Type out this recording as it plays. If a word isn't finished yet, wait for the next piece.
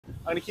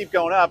going to keep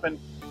going up, and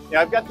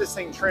I've got this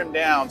thing trimmed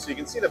down so you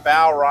can see the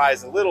bow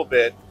rise a little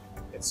bit.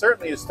 It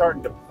certainly is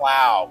starting to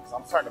plow because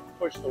I'm starting to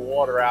push the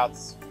water out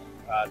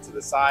to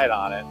the side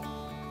on it.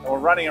 And we're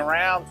running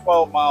around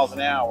 12 miles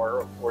an hour.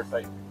 Of course,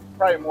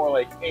 probably more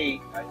like 8.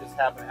 I just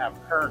happen to have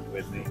current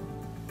with me.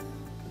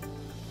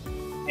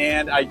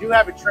 And I do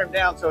have it trimmed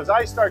down, so as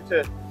I start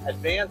to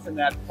advance in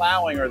that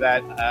plowing or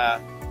that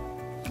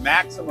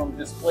maximum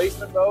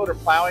displacement mode or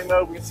plowing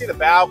mode, we can see the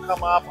bow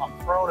come up. I'm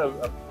throwing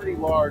a pretty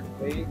large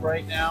wave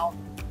right now.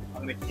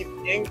 I'm going to keep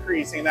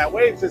increasing. That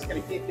wave's just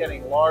going to keep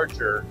getting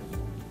larger.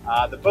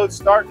 The boat's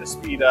starting to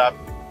speed up.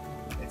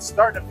 It's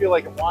starting to feel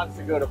like it wants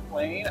to go to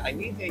plane. I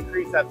need to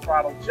increase that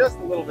throttle just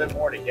a little bit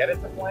more to get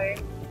it to plane.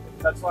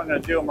 That's what I'm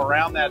going to do. I'm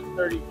around that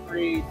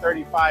 33,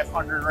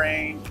 3,500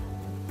 range.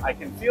 I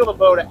can feel the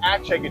boat,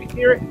 actually I can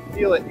hear it and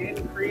feel it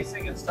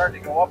increasing and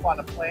starting to go up on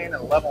the plane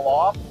and level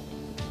off.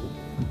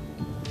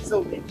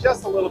 Still need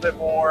just a little bit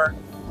more.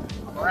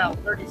 I'm around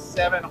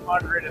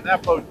 3,700 and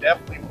that boat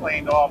definitely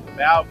planed off. The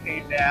bow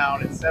came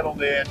down, it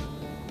settled in.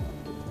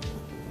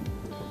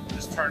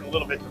 Just turned a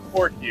little bit to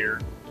port here.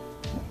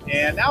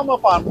 And now I'm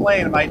up on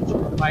plane and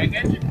my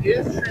engine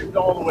is trimmed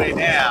all the way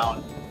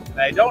down. And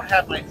I don't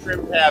have my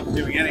trim tabs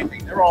doing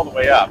anything, they're all the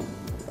way up.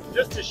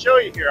 Just to show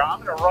you here,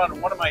 I'm going to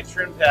run one of my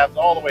trim tabs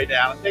all the way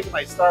down. I'm taking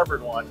my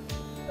starboard one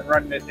and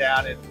running it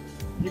down. And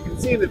you can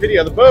see in the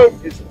video, the boat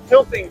is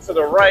tilting to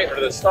the right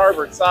or the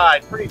starboard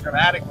side pretty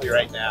dramatically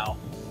right now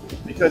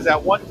because that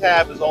one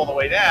tab is all the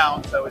way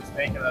down, so it's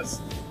making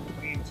us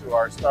lean to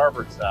our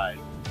starboard side.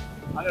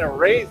 I'm going to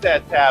raise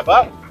that tab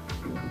up,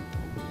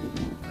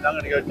 and I'm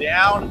going to go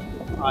down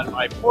on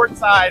my port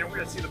side, and we're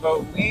going to see the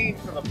boat lean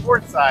to the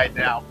port side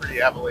now pretty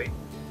heavily.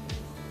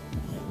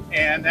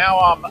 And now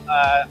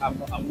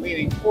I'm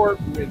leaning port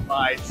with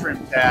my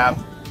trim tab.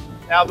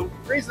 Now the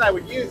reason I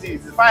would use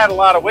these is if I had a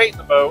lot of weight in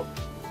the boat,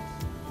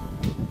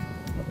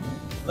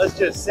 let's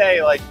just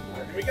say, like,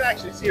 we can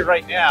actually see it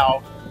right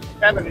now,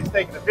 Kevin who's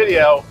taking the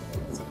video,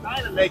 it's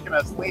kind of making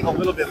us lean a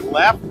little bit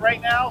left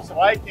right now, so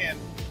I can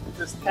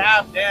just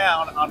tab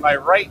down on my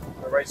right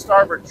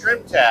starboard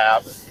trim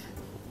tab,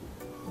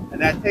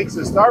 and that takes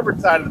the starboard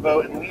side of the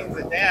boat and leans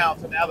it down,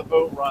 so now the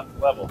boat runs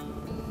level.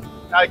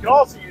 Now I can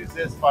also use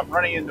this if I'm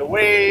running into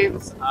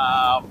waves,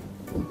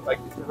 like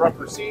the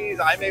rougher seas.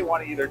 I may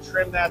want to either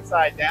trim that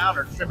side down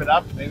or trim it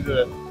up, maybe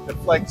to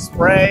deflect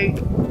spray.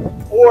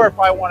 Or if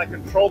I want to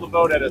control the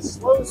boat at a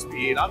slow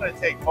speed, I'm going to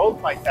take both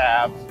my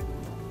tabs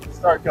and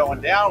start going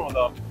down with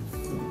them.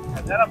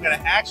 And then I'm going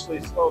to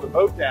actually slow the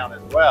boat down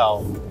as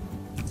well.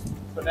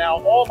 So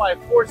now all my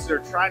forces are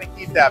trying to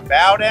keep that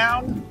bow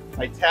down.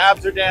 My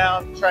tabs are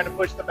down, trying to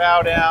push the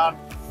bow down.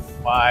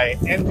 My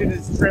engine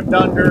is trimmed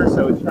under,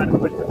 so it's trying to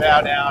push the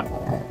bow down.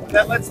 What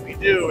that lets me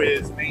do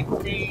is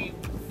maintain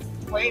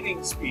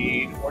planing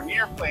speed or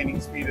near planing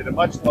speed at a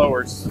much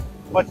lower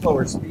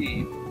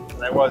speed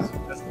than I was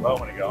just a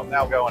moment ago. I'm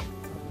now going,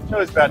 it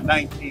shows about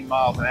 19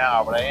 miles an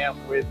hour, but I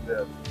am with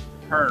the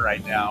current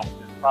right now,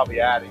 which is probably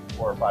adding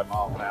 4 or 5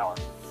 miles an hour.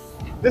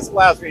 This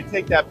allows me to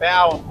take that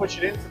bow and push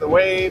it into the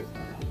waves,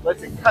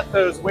 lets it cut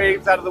those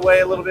waves out of the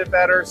way a little bit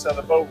better, so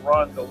the boat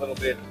runs a little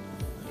bit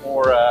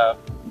more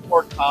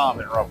calm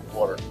in rough